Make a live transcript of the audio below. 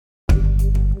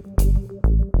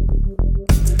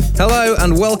Hello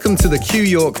and welcome to the Q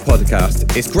York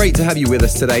podcast. It's great to have you with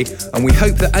us today, and we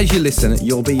hope that as you listen,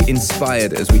 you'll be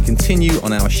inspired as we continue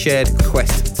on our shared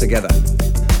quest together.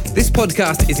 This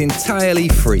podcast is entirely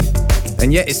free,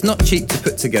 and yet it's not cheap to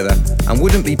put together and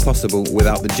wouldn't be possible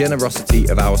without the generosity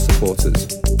of our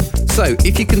supporters. So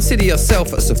if you consider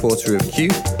yourself a supporter of Q,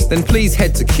 then please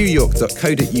head to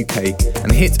qyork.co.uk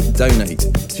and hit donate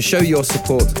to show your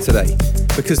support today,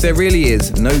 because there really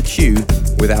is no Q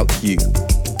without you.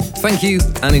 Thank you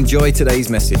and enjoy today's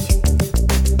message.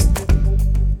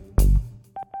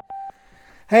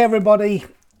 Hey everybody,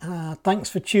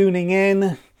 thanks for tuning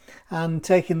in and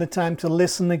taking the time to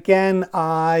listen again.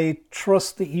 I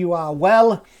trust that you are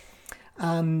well,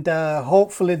 and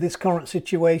hopefully this current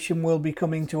situation will be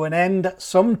coming to an end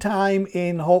sometime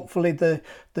in hopefully the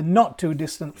not too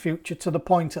distant future, to the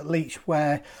point at least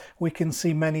where we can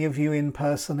see many of you in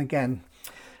person again.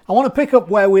 I want to pick up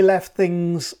where we left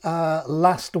things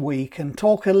last week and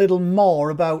talk a little more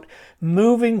about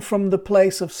moving from the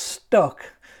place of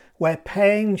stuck, where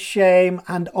pain, shame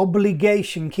and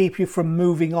obligation keep you from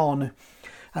moving on,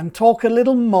 and talk a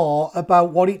little more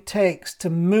about what it takes to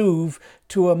move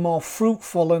to a more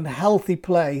fruitful and healthy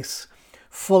place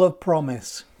full of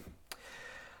promise.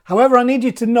 However, I need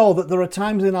you to know that there are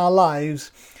times in our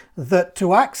lives that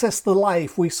to access the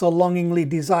life we so longingly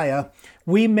desire,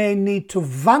 we may need to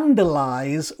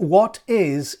vandalize what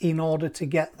is in order to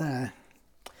get there.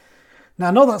 Now,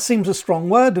 I know that seems a strong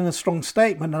word and a strong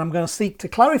statement, and I'm going to seek to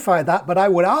clarify that, but I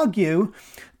would argue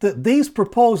that these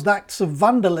proposed acts of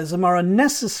vandalism are a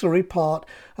necessary part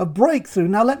of breakthrough.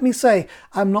 Now, let me say,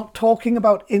 I'm not talking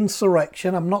about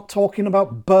insurrection. I'm not talking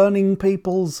about burning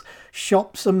people's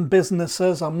shops and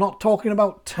businesses. I'm not talking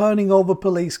about turning over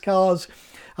police cars.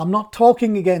 I'm not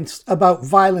talking about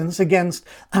violence against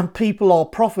people or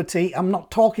property. I'm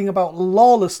not talking about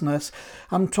lawlessness.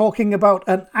 I'm talking about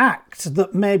an act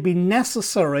that may be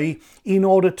necessary in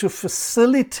order to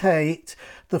facilitate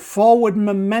the forward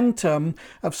momentum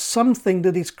of something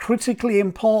that is critically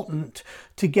important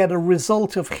to get a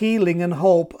result of healing and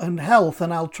hope and health.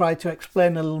 And I'll try to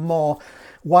explain a little more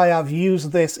why I've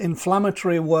used this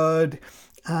inflammatory word,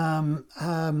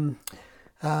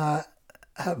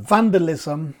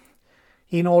 vandalism,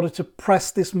 in order to press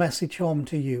this message home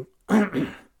to you.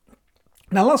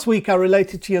 Now, last week I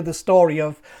related to you the story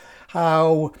of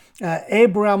how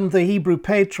Abraham, the Hebrew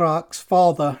patriarch's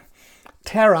father,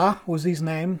 Terah was his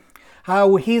name,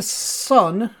 how his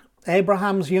son,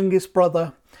 Abraham's youngest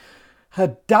brother,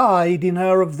 had died in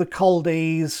Ur of the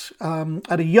Chaldees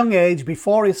at a young age,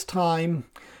 before his time.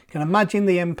 You can imagine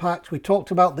the impact. We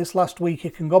talked about this last week. You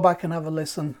can go back and have a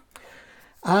listen.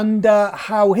 And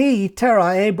how he,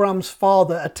 Terah, Abraham's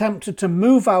father, attempted to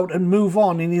move out and move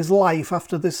on in his life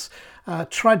after this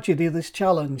tragedy, this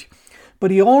challenge. But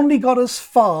he only got as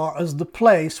far as the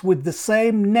place with the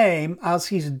same name as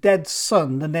his dead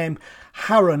son, the name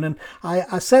Haran. And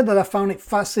I said that I found it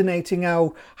fascinating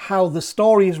how the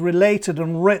story is related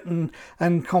and written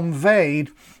and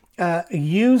conveyed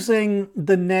using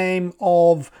the name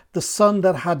of the son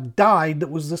that had died, that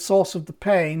was the source of the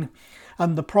pain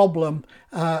and the problem,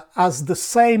 as the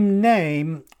same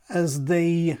name as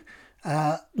the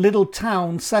little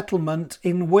town settlement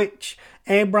in which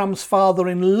Abraham's father,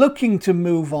 in looking to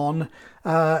move on,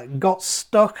 got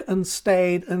stuck and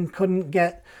stayed and couldn't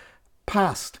get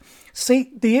past.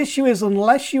 See, the issue is,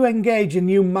 unless you engage a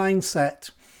new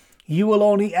mindset, you will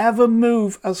only ever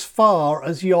move as far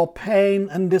as your pain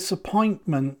and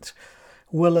disappointment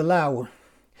will allow.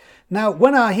 Now,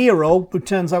 when our hero, who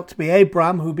turns out to be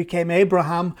Abraham, who became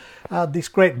Abraham, this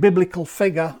great biblical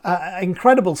figure,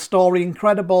 incredible story,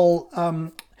 incredible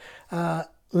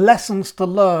lessons to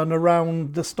learn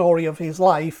around the story of his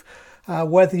life,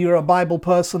 whether you're a Bible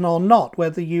person or not,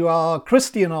 whether you are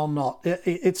Christian or not.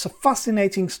 It's a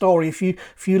fascinating story if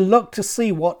you look to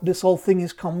see what this whole thing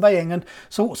is conveying. And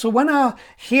so when our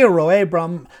hero,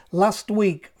 Abraham, last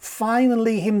week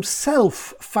finally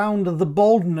himself found the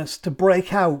boldness to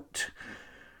break out,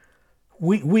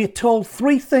 we're told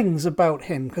three things about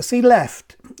him, because he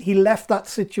left that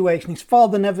situation. His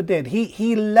father never did.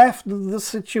 He left the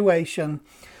situation.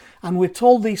 And we're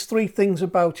told these three things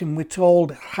about him. We're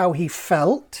told how he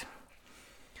felt,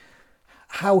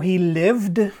 how he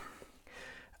lived,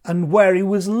 and where he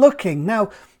was looking.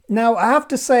 Now I have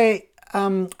to say,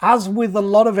 as with a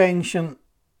lot of ancient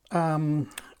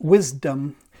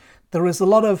wisdom, there is a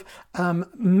lot of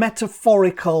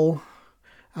metaphorical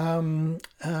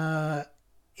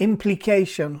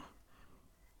implication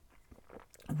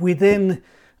within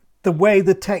the way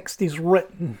the text is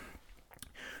written,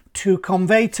 to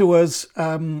convey to us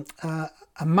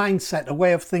mindset, a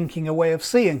way of thinking, a way of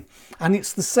seeing. And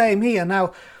it's the same here.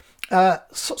 Now,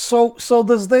 so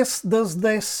there's this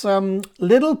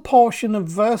little portion of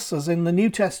verses in the New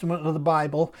Testament of the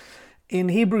Bible, in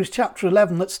Hebrews chapter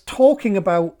 11, that's talking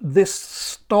about this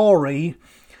story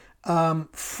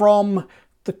from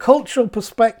the cultural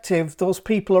perspective. Those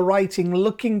people are writing,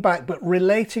 looking back, but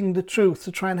relating the truth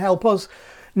to try and help us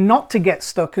not to get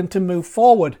stuck and to move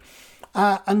forward.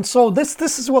 And so this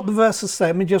is what the verses say.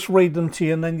 Let me just read them to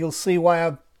you, and then you'll see why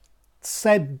I've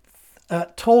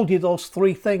told you those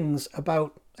three things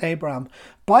about Abraham.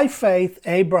 By faith,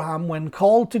 Abraham, when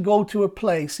called to go to a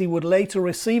place he would later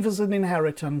receive as an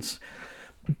inheritance,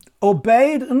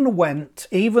 obeyed and went,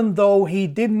 even though he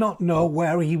did not know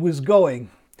where he was going.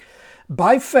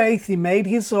 By faith, he made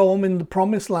his home in the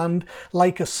promised land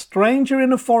like a stranger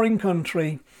in a foreign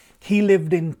country. He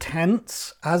lived in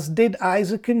tents, as did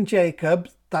Isaac and Jacob,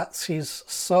 that's his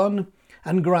son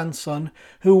and grandson,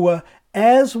 who were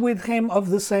heirs with him of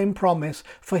the same promise,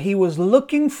 for he was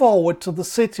looking forward to the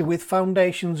city with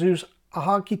foundations, whose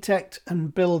architect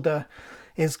and builder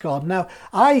is God. Now,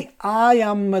 I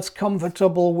am as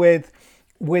comfortable with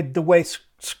the way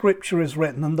Scripture is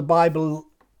written and the Bible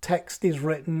text is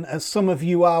written as some of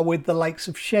you are with the likes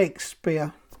of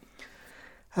Shakespeare.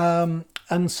 And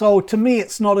so to me,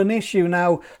 it's not an issue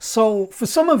now. So for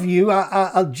some of you,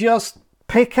 I'll just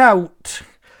pick out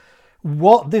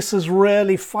what this is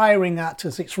really firing at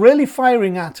us. It's really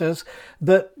firing at us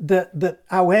that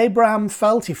how Abraham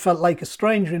felt. He felt like a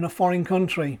stranger in a foreign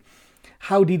country.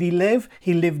 How did he live?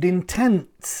 He lived in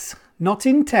tents, not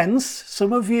in tents.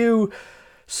 Some of you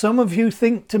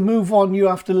think to move on you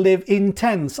have to live in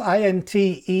tents. I-N-T-E-N-S-E,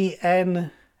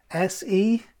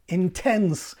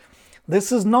 intense.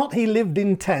 This is not he lived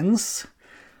in tents.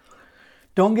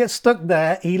 Don't get stuck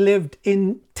there. He lived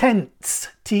in tents,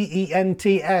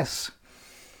 T-E-N-T-S.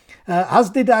 As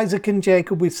did Isaac and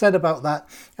Jacob. We've said about that.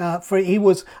 For he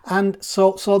was, and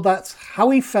so that's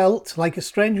how he felt, like a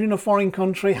stranger in a foreign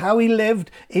country. How he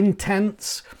lived in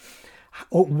tents.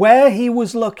 Where he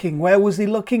was looking. Where was he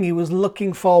looking? He was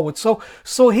looking forward. So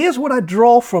here's what I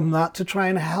draw from that to try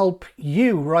and help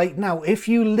you right now. If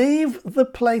you leave the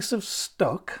place of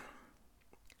stuck,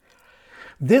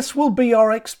 this will be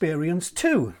your experience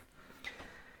too.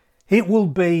 It will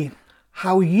be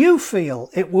how you feel.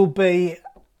 It will be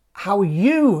how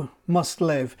you must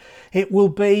live. It will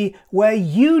be where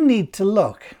you need to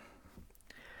look.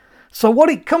 So what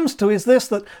it comes to is this,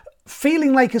 that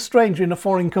feeling like a stranger in a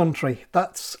foreign country,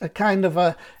 that's a kind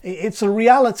of it's a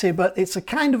reality, but it's a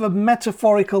kind of a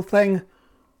metaphorical thing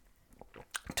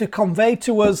to convey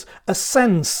to us a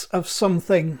sense of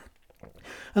something.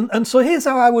 And so here's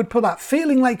how I would put that.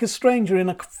 Feeling like a stranger in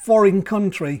a foreign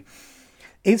country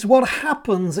is what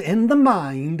happens in the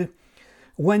mind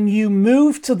when you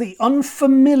move to the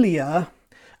unfamiliar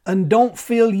and don't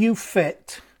feel you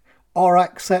fit or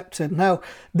accepted. Now,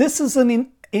 this is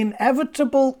an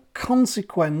inevitable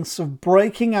consequence of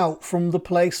breaking out from the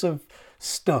place of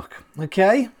stuck,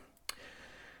 okay?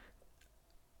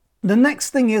 The next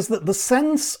thing is that the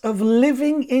sense of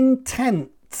living in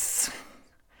tents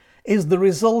is the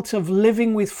result of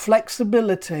living with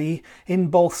flexibility in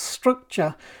both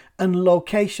structure and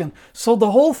location. So the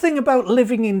whole thing about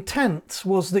living in tents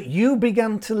was that you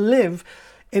began to live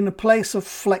in a place of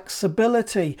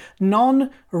flexibility,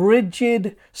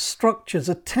 non-rigid structures.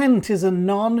 A tent is a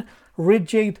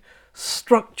non-rigid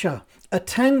structure. A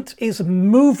tent is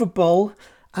movable,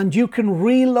 and you can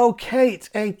relocate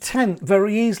a tent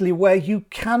very easily, where you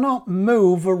cannot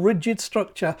move a rigid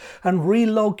structure and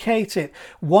relocate it.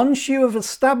 Once you have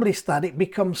established that, it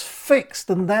becomes fixed,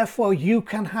 and therefore you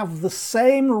can have the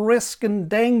same risk and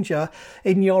danger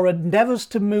in your endeavors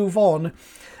to move on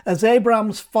as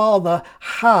Abraham's father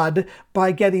had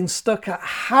by getting stuck at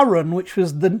Haran, which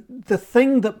was the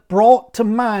thing that brought to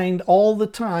mind all the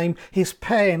time his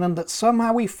pain, and that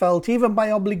somehow he felt, even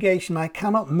by obligation, I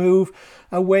cannot move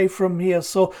away from here.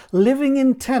 So living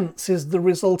in tents is the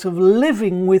result of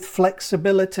living with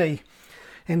flexibility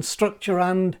in structure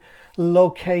and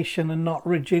location, and not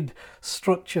rigid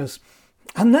structures.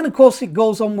 And then, of course, it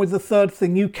goes on with the third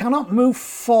thing. You cannot move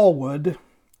forward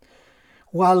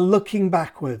while looking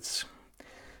backwards.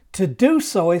 To do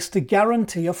so is to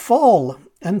guarantee a fall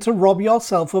and to rob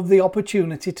yourself of the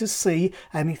opportunity to see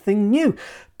anything new.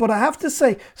 But I have to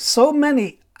say, so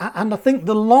many, and I think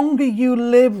the longer you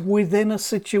live within a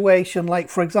situation, like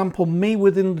for example me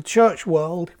within the church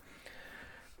world,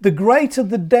 the greater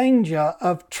the danger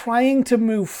of trying to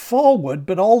move forward,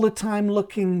 but all the time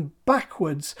looking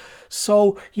backwards.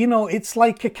 So, it's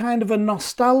like a kind of a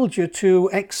nostalgia to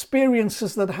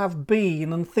experiences that have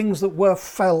been and things that were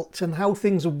felt and how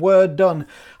things were done.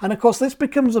 And of course, this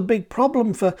becomes a big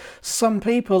problem for some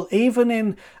people, even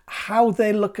in how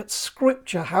they look at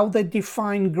scripture, how they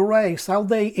define grace, how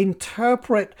they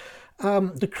interpret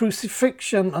the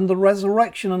crucifixion and the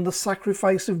resurrection and the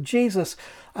sacrifice of Jesus,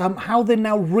 how they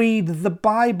now read the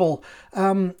Bible,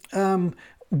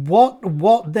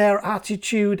 what their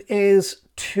attitude is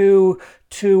to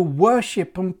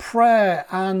worship and prayer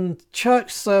and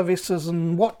church services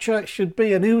and what church should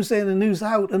be and who's in and who's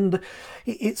out. And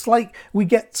it's like we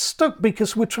get stuck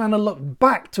because we're trying to look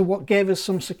back to what gave us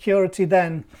some security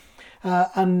then.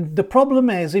 And the problem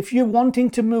is, if you're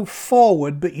wanting to move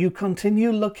forward but you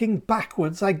continue looking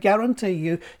backwards, I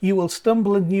guarantee you will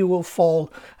stumble and you will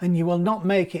fall and you will not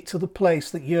make it to the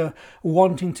place that you're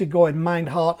wanting to go in mind,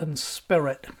 heart and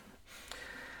spirit.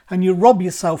 And you rob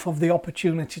yourself of the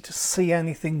opportunity to see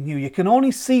anything new. You can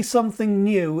only see something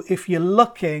new if you're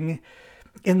looking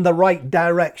in the right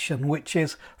direction, which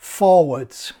is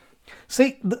forwards.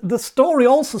 See, the story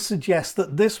also suggests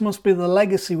that this must be the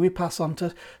legacy we pass on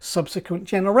to subsequent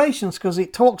generations, because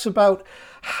it talks about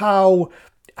how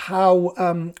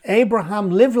Abraham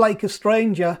lived like a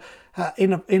stranger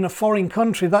in a foreign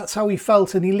country. That's how he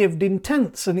felt, and he lived in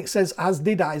tents, and it says, as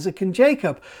did Isaac and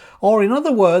Jacob. Or in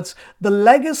other words, the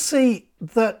legacy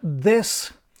that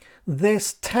this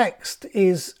text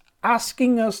is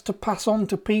asking us to pass on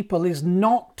to people is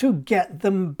not to get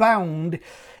them bound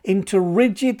into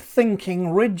rigid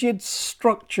thinking, rigid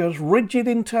structures, rigid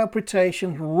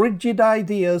interpretations, rigid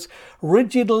ideas,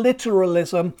 rigid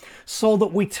literalism, so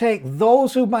that we take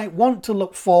those who might want to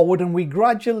look forward and we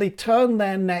gradually turn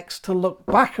their necks to look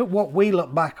back at what we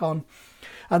look back on.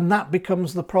 And that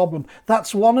becomes the problem.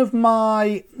 That's one of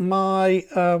my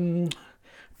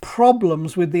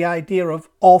problems with the idea of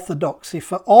orthodoxy.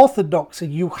 For orthodoxy,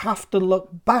 you have to look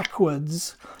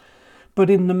backwards,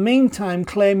 but in the meantime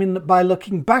claiming that by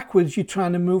looking backwards you're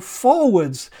trying to move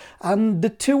forwards, and the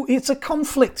two, it's a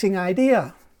conflicting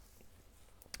idea.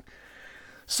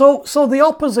 So the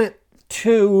opposite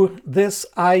to this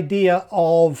idea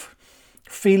of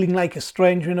feeling like a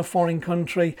stranger in a foreign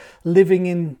country, living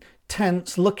in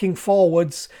tents, looking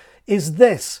forwards, is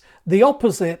this. The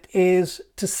opposite is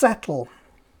to settle.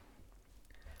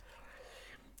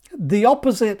 The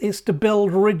opposite is to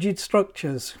build rigid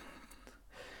structures.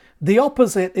 The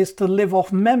opposite is to live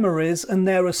off memories and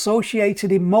their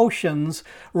associated emotions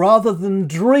rather than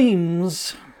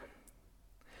dreams.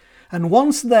 And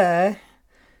once there,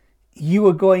 you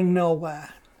are going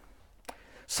nowhere.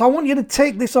 So I want you to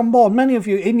take this on board, many of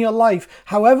you in your life,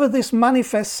 however this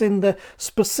manifests in the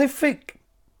specific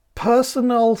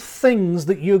personal things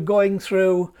that you're going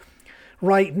through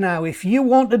right now. If you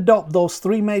won't adopt those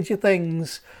three major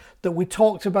things that we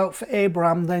talked about for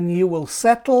Abraham, then you will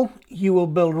settle, you will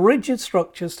build rigid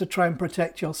structures to try and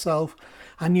protect yourself,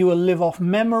 and you will live off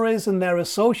memories and their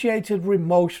associated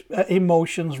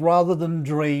emotions rather than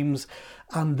dreams.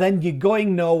 And then you're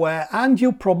going nowhere, and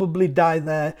you'll probably die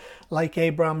there like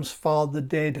Abraham's father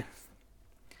did.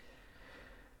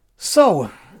 So,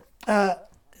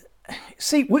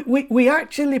 see, we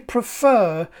actually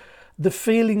prefer the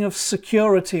feeling of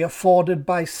security afforded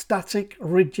by static,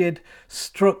 rigid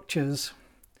structures.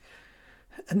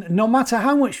 And no matter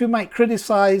how much we might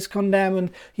criticize, condemn, and,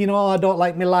 I don't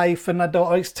like my life, and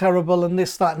it's terrible, and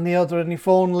this, that, and the other, and if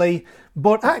only.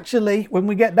 But actually, when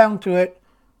we get down to it,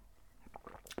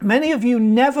 many of you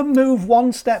never move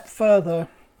one step further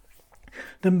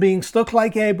than being stuck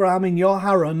like Abraham in your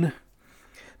Haran,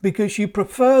 because you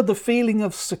prefer the feeling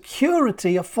of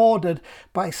security afforded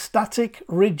by static,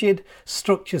 rigid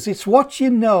structures. It's what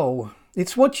you know.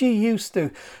 It's what you're used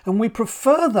to. And we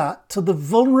prefer that to the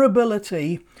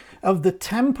vulnerability of the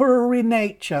temporary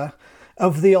nature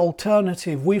of the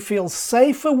alternative. We feel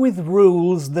safer with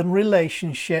rules than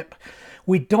relationship.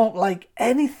 We don't like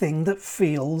anything that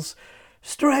feels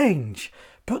strange.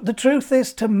 But the truth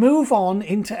is, to move on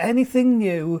into anything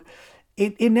new,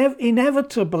 it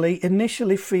inevitably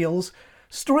initially feels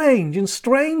strange. And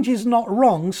strange is not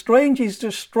wrong. Strange is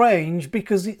just strange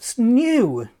because it's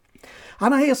new.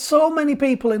 And I hear so many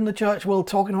people in the church world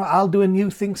talking about, I'll do a new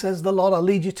thing, says the Lord. I'll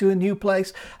lead you to a new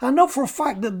place. I know for a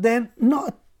fact that they're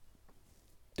not,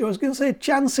 I was going to say, a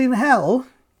chance in hell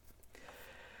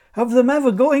of them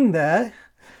ever going there.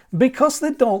 because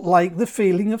they don't like the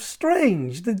feeling of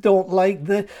strange. They don't like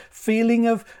the feeling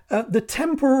of the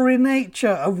temporary nature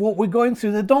of what we're going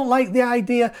through. They don't like the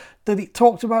idea that it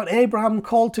talked about Abraham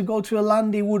called to go to a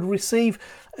land he would receive,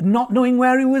 not knowing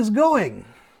where he was going.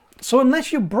 So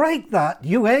unless you break that,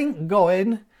 you ain't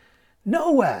going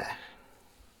nowhere.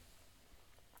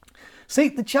 See,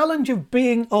 the challenge of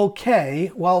being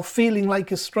okay while feeling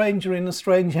like a stranger in a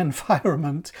strange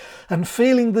environment and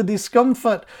feeling the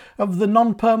discomfort of the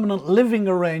non-permanent living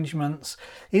arrangements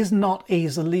is not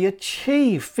easily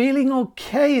achieved. Feeling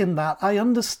okay in that, I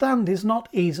understand, is not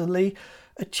easily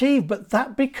achieved, but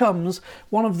that becomes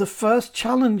one of the first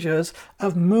challenges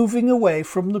of moving away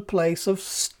from the place of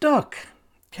stuck,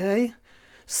 okay?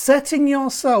 Setting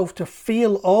yourself to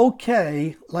feel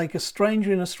okay like a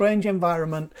stranger in a strange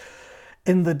environment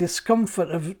in the discomfort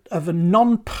of a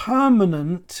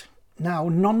non-permanent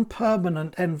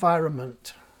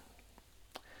environment.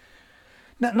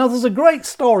 Now, there's a great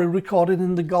story recorded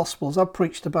in the Gospels. I've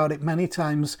preached about it many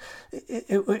times.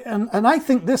 And I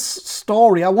think this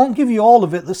story, I won't give you all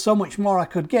of it, there's so much more I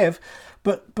could give,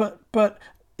 but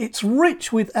it's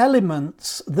rich with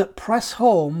elements that press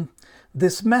home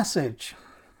this message.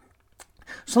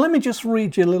 So let me just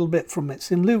read you a little bit from it.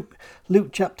 It's in Luke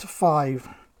chapter 5.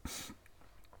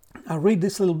 I'll read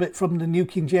this little bit from the New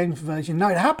King James Version. Now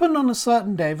it happened on a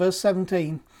certain day, verse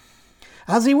 17,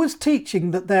 as he was teaching,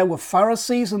 that there were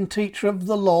Pharisees and teachers of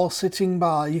the law sitting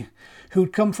by,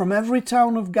 who'd come from every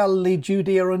town of Galilee,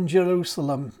 Judea and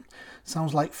Jerusalem.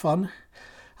 Sounds like fun.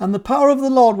 And the power of the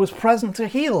Lord was present to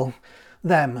heal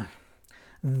them.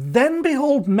 Then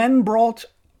behold, men brought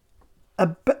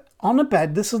on a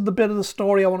bed. This is the bit of the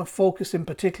story I want to focus in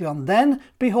particular on. Then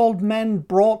behold, men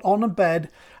brought on a bed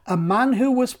a man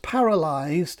who was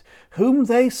paralyzed, whom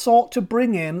they sought to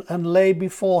bring in and lay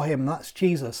before him. That's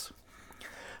Jesus.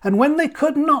 And when they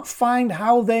could not find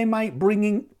how they might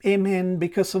bring him in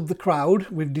because of the crowd,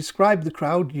 we've described the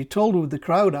crowd, you told who the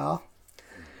crowd are,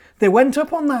 they went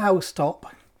up on the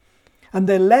housetop and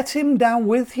they let him down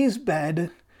with his bed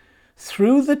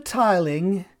through the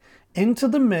tiling into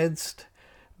the midst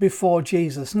before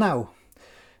Jesus. Now,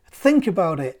 think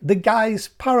about it. The guy's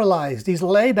paralyzed. He's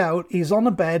laid out. He's on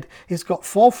a bed. He's got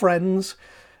 4 friends.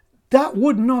 That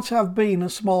would not have been a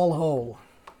small hole.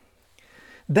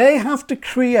 They have to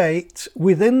create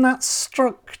within that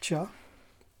structure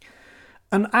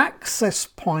an access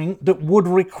point that would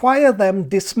require them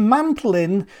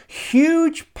dismantling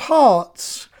huge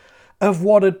parts of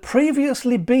what had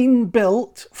previously been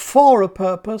built for a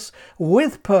purpose,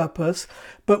 with purpose,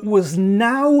 but was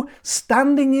now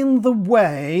standing in the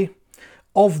way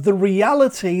of the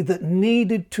reality that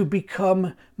needed to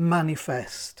become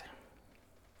manifest.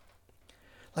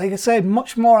 Like I said,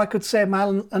 much more I could say in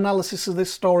my analysis of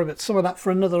this story, but some of that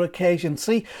for another occasion.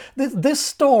 See, this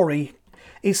story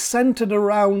is centered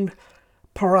around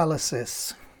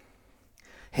paralysis.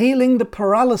 Healing the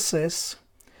paralysis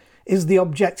is the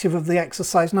objective of the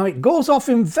exercise. Now, it goes off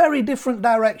in very different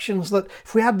directions that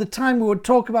if we had the time, we would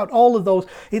talk about all of those.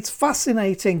 It's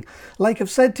fascinating. Like I've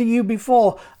said to you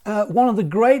before, one of the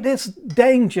greatest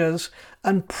dangers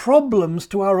and problems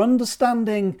to our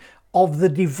understanding of the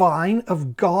divine,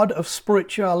 of God, of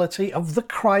spirituality, of the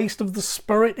Christ, of the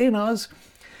Spirit in us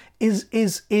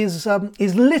is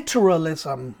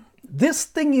literalism. This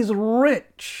thing is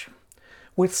rich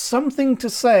with something to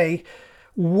say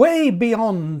way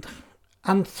beyond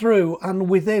and through and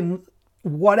within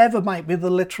whatever might be the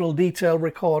literal detail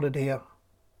recorded here.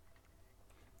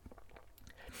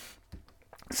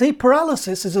 See,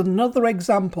 paralysis is another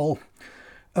example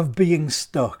of being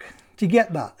stuck. Do you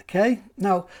get that? Okay.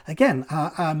 Now, again,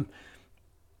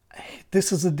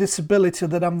 this is a disability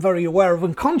that I'm very aware of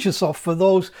and conscious of for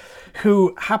those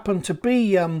who happen to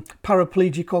be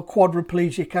paraplegic or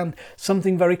quadriplegic, and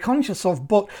something very conscious of.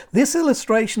 But this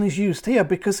illustration is used here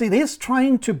because it is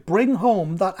trying to bring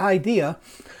home that idea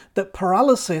that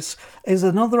paralysis is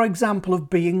another example of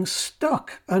being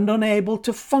stuck and unable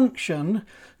to function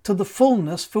to the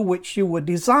fullness for which you were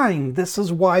designed. This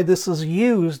is why this is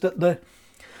used at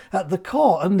the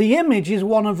core. And the image is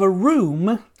one of a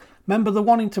room. Remember, they're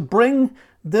wanting to bring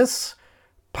this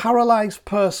paralyzed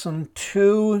person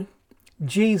to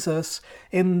Jesus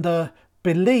in the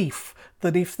belief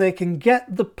that if they can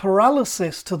get the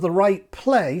paralysis to the right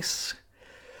place,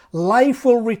 life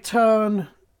will return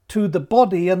to the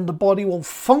body and the body will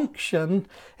function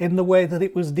in the way that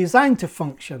it was designed to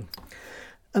function.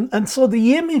 And so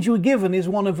the image we're given is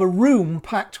one of a room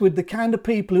packed with the kind of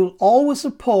people who always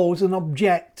oppose and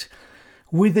object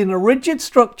within a rigid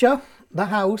structure, the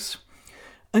house,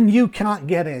 and you can't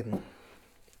get in.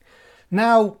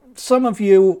 Now, some of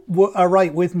you are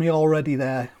right with me already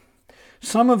there.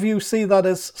 Some of you see that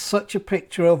as such a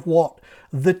picture of what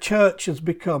the church has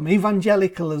become,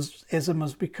 evangelicalism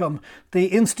has become, the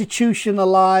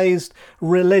institutionalized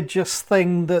religious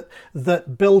thing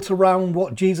that built around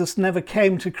what Jesus never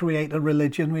came to create a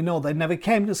religion. We know they never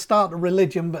came to start a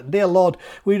religion, but dear Lord,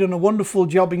 we've done a wonderful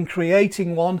job in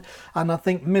creating one, and I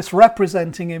think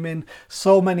misrepresenting him in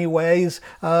so many ways.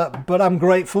 But I'm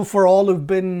grateful for all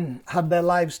who've had their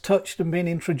lives touched and been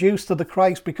introduced to the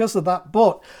Christ because of that.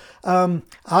 But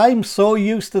I'm so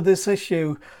used to this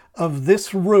issue of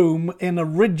this room in a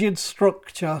rigid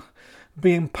structure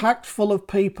being packed full of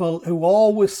people who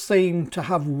always seem to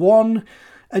have one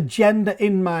agenda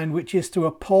in mind, which is to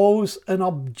oppose and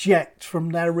object from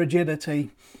their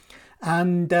rigidity,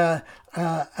 and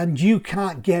you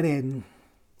can't get in.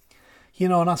 You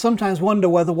know, and I sometimes wonder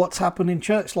whether what's happened in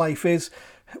church life is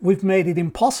we've made it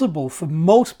impossible for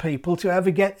most people to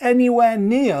ever get anywhere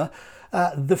near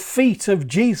the feet of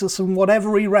Jesus and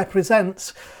whatever he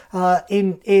represents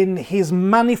in his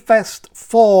manifest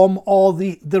form, or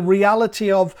the reality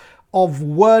of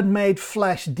word made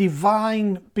flesh,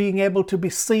 divine, being able to be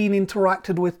seen,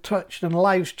 interacted with, touched, and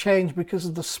lives changed because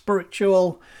of the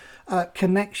spiritual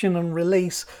connection and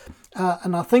release.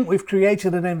 And I think we've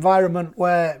created an environment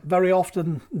where very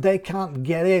often they can't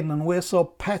get in, and we're so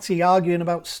petty, arguing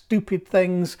about stupid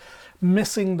things,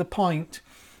 missing the point.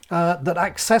 That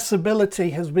accessibility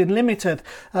has been limited.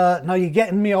 Now you're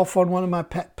getting me off on one of my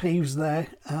pet peeves there,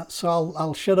 so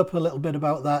I'll shut up a little bit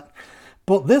about that.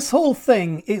 But this whole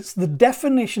thing, it's the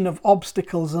definition of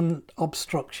obstacles and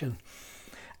obstruction.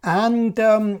 And,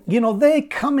 they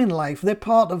come in life, they're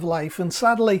part of life. And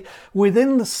sadly,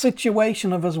 within the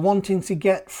situation of us wanting to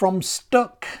get from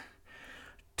stuck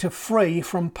to free,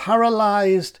 from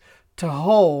paralyzed to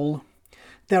whole,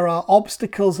 there are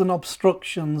obstacles and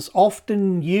obstructions,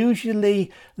 often usually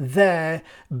there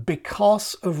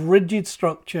because of rigid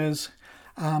structures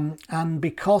and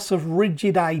because of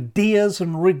rigid ideas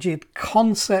and rigid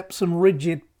concepts and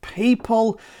rigid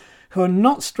people who are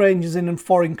not strangers in a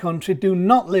foreign country, do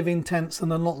not live in tents,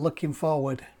 and are not looking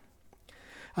forward.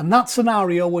 And that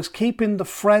scenario was keeping the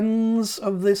friends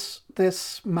of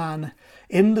this man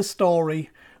in the story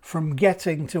from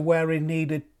getting to where he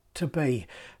needed to be.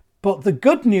 But the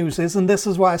good news is, and this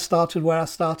is why I started where I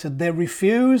started, they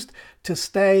refused to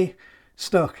stay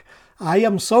stuck. I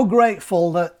am so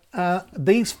grateful that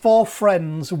these four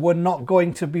friends were not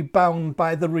going to be bound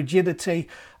by the rigidity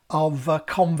of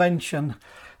convention,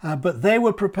 but they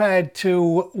were prepared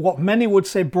to, what many would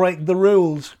say, break the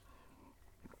rules,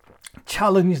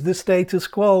 challenge the status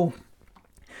quo,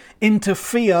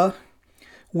 interfere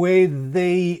with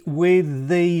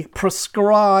the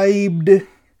prescribed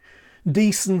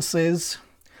decencies,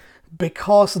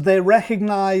 because they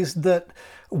recognized that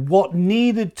what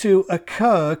needed to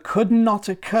occur could not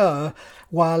occur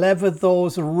while ever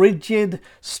those rigid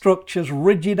structures,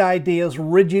 rigid ideas,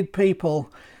 rigid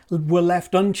people were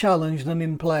left unchallenged and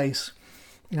in place.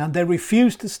 And they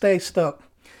refused to stay stuck.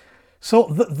 So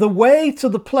the way to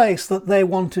the place that they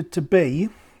wanted to be,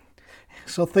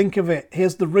 so think of it,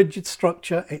 here's the rigid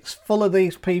structure, it's full of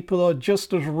these people who are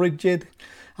just as rigid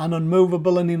and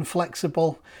unmovable and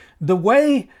inflexible. The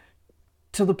way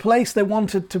to the place they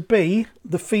wanted to be,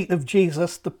 the feet of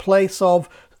Jesus, the place of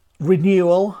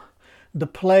renewal, the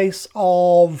place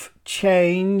of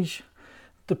change,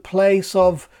 the place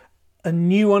of a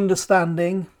new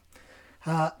understanding,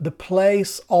 the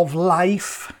place of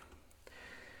life.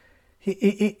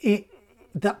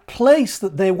 That place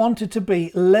that they wanted to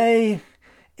be lay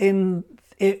in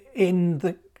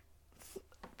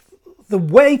the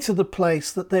way to the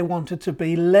place that they wanted to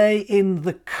be lay in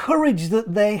the courage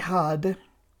that they had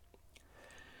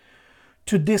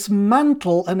to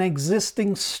dismantle an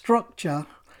existing structure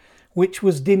which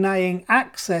was denying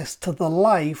access to the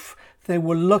life they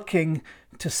were looking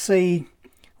to see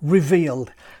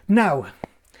revealed. Now,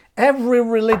 every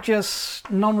religious,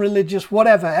 non-religious,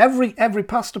 whatever, every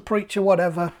pastor, preacher,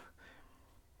 whatever,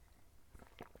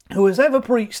 who has ever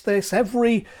preached this,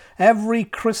 every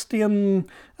Christian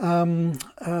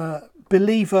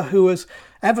believer who has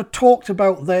ever talked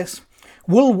about this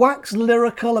will wax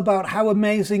lyrical about how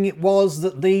amazing it was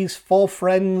that these four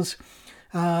friends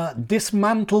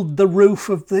dismantled the roof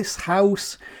of this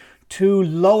house to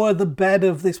lower the bed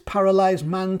of this paralyzed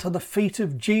man to the feet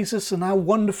of Jesus, and how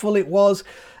wonderful it was,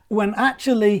 when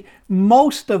actually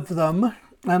most of them,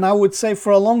 and I would say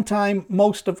for a long time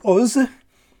most of us,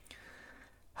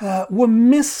 were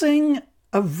missing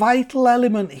a vital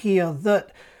element here,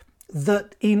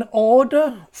 that in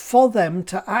order for them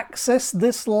to access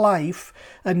this life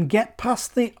and get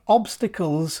past the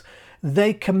obstacles,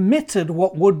 they committed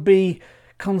what would be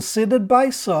considered by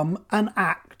some an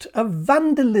act of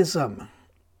vandalism.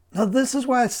 Now, this is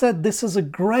why I said this is a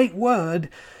great word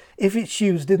if it's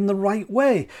used in the right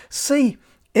way. See,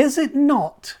 is it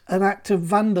not an act of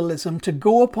vandalism to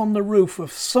go up on the roof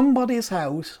of somebody's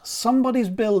house, somebody's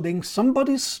building,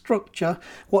 somebody's structure,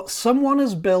 what someone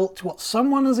has built, what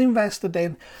someone has invested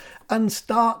in, and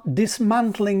start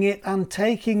dismantling it and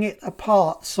taking it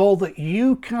apart so that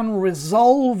you can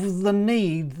resolve the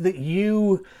need that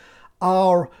you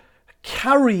are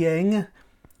carrying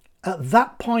at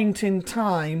that point in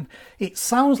time? It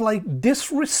sounds like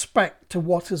disrespect to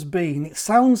what has been. It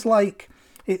sounds like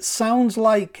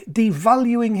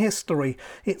devaluing history.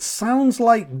 It sounds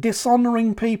like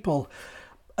dishonoring people.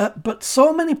 But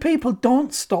so many people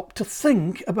don't stop to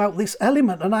think about this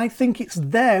element, and I think it's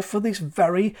there for this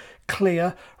very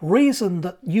clear reason,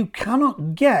 that you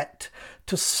cannot get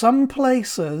to some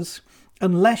places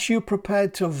unless you're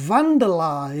prepared to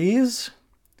vandalize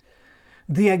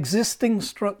the existing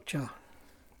structure.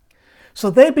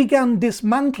 So they began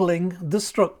dismantling the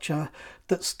structure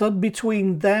that stood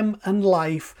between them and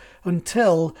life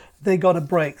until they got a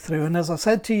breakthrough. And as I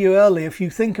said to you earlier, if you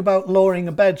think about lowering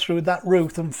a bed through that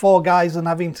roof and 4 guys and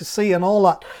having to see and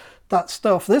all that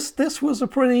stuff, this was a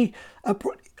pretty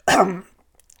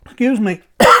excuse me,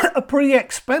 a pretty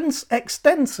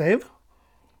extensive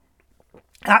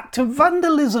act of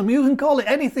vandalism. You can call it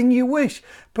anything you wish,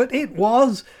 but it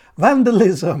was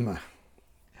vandalism.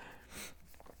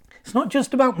 It's not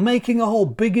just about making a hole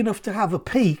big enough to have a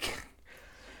peak,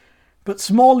 but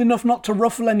small enough not to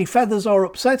ruffle any feathers or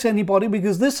upset anybody,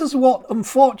 because this is what,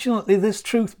 unfortunately, this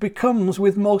truth becomes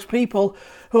with most people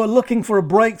who are looking for a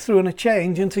breakthrough and a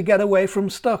change and to get away from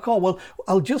stuck. Oh, well,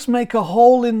 I'll just make a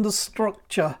hole in the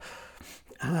structure,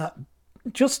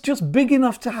 just big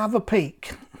enough to have a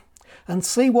peek and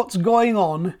see what's going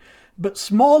on, but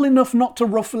small enough not to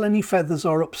ruffle any feathers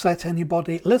or upset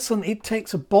anybody. Listen, it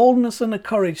takes a boldness and a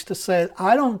courage to say,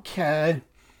 I don't care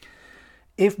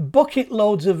if bucket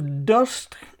loads of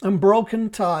dust and broken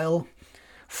tile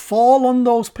fall on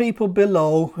those people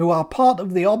below who are part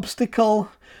of the obstacle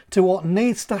to what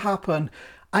needs to happen.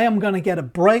 I am going to get a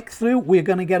breakthrough. We're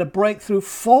going to get a breakthrough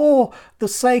for the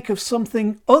sake of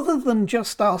something other than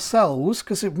just ourselves,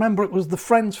 because remember, it was the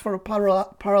Friends for a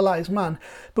Paralyzed Man.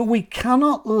 But we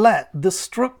cannot let the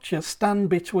structure stand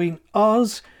between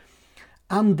us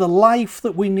and the life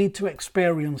that we need to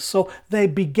experience. So they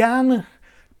began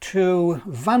to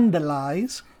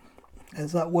vandalize.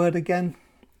 There's that word again.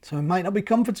 So you might not be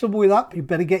comfortable with that, but you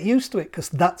better get used to it, because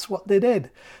that's what they did.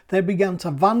 They began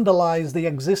to vandalize the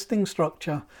existing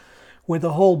structure with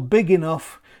a hole big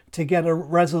enough to get a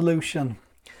resolution.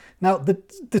 Now,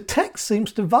 the text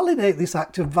seems to validate this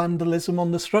act of vandalism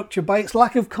on the structure by its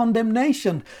lack of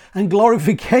condemnation and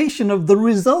glorification of the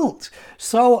result.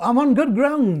 So I'm on good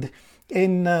ground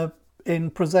in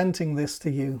presenting this to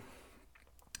you.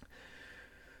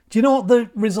 Do you know what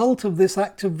the result of this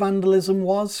act of vandalism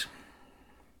was?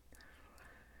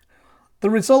 The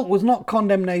result was not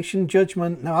condemnation,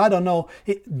 judgment. Now, I don't know.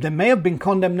 There may have been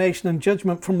condemnation and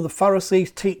judgment from the Pharisees,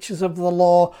 teachers of the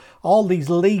law, all these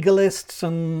legalists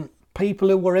and people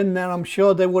who were in there. I'm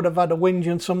sure they would have had a whinge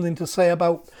and something to say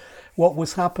about what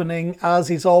was happening,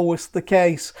 as is always the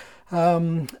case.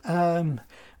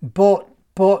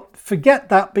 But forget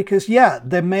that, because, yeah,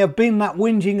 there may have been that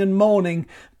whinging and moaning,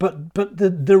 but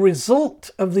the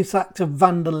result of this act of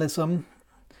vandalism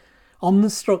on the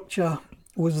structure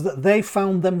was that they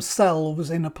found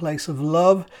themselves in a place of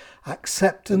love,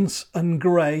 acceptance and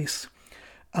grace.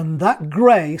 And that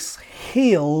grace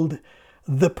healed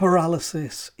the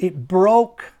paralysis. It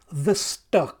broke the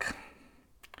stuck.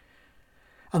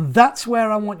 And that's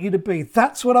where I want you to be.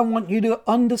 That's what I want you to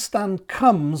understand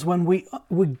comes when we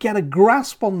get a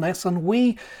grasp on this and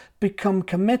we become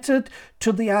committed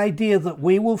to the idea that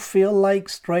we will feel like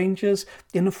strangers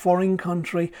in a foreign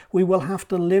country. We will have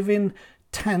to live in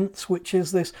tents, which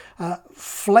is this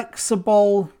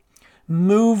flexible,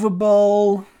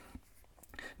 movable,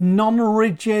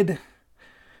 non-rigid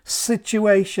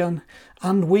situation,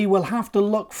 and we will have to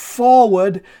look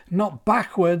forward, not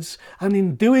backwards. And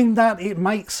in doing that, it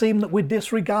might seem that we're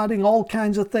disregarding all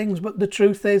kinds of things, but the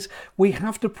truth is we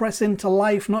have to press into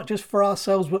life, not just for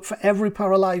ourselves, but for every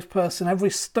paralyzed person,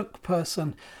 every stuck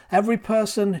person, every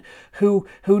person who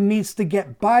needs to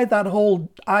get by that whole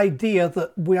idea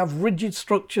that we have rigid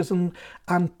structures and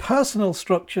personal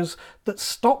structures that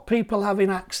stop people having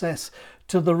access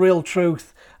to the real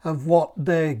truth of what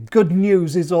the good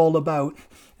news is all about.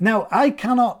 Now, I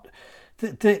cannot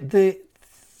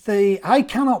I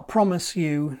cannot promise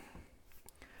you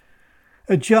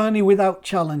a journey without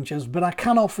challenges, but I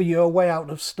can offer you a way out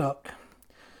of stuck.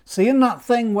 Seeing that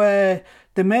thing where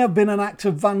there may have been an act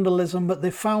of vandalism, but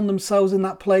they found themselves in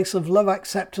that place of love,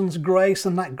 acceptance, grace,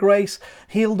 and that grace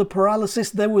healed the paralysis.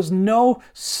 There was no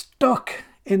stuck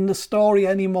in the story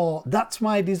anymore. That's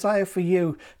my desire for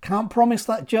you. Can't promise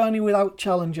that journey without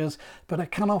challenges, but I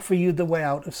can offer you the way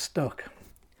out of stuck.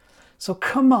 So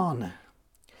come on,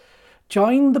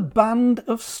 join the band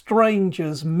of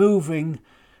strangers moving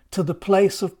to the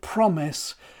place of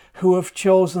promise who have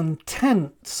chosen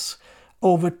tents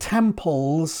over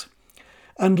temples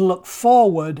and look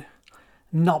forward,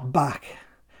 not back.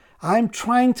 I'm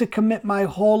trying to commit my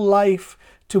whole life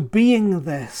to being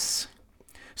this,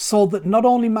 so that not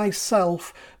only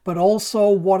myself, but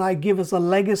also what I give as a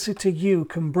legacy to you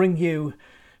can bring you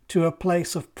to a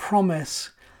place of promise,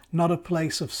 not a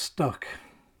place of stuck.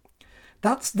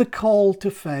 That's the call to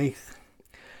faith,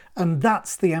 and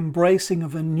that's the embracing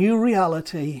of a new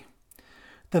reality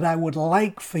that I would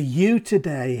like for you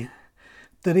today,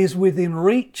 that is within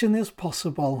reach and is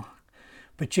possible,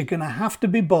 but you're going to have to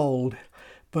be bold.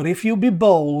 But if you be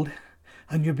bold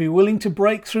and you'll be willing to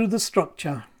break through the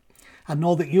structure, I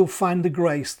know that you'll find the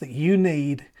grace that you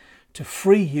need to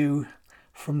free you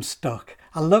from stuck.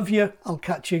 I love you. I'll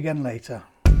catch you again later.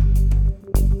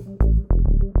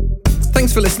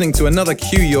 Thanks for listening to another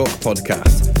Q York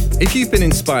podcast. If you've been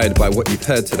inspired by what you've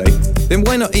heard today, then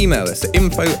why not email us at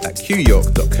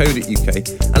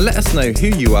info@qyork.co.uk and let us know who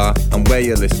you are and where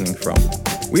you're listening from.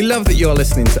 We love that you're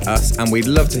listening to us, and we'd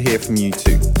love to hear from you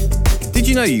too. Did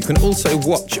you know you can also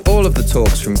watch all of the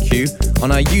talks from Q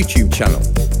on our YouTube channel?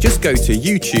 Just go to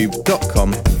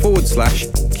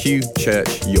youtube.com/Q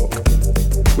Church York.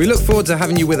 We look forward to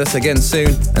having you with us again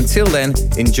soon. Until then,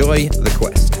 enjoy the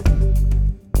quest.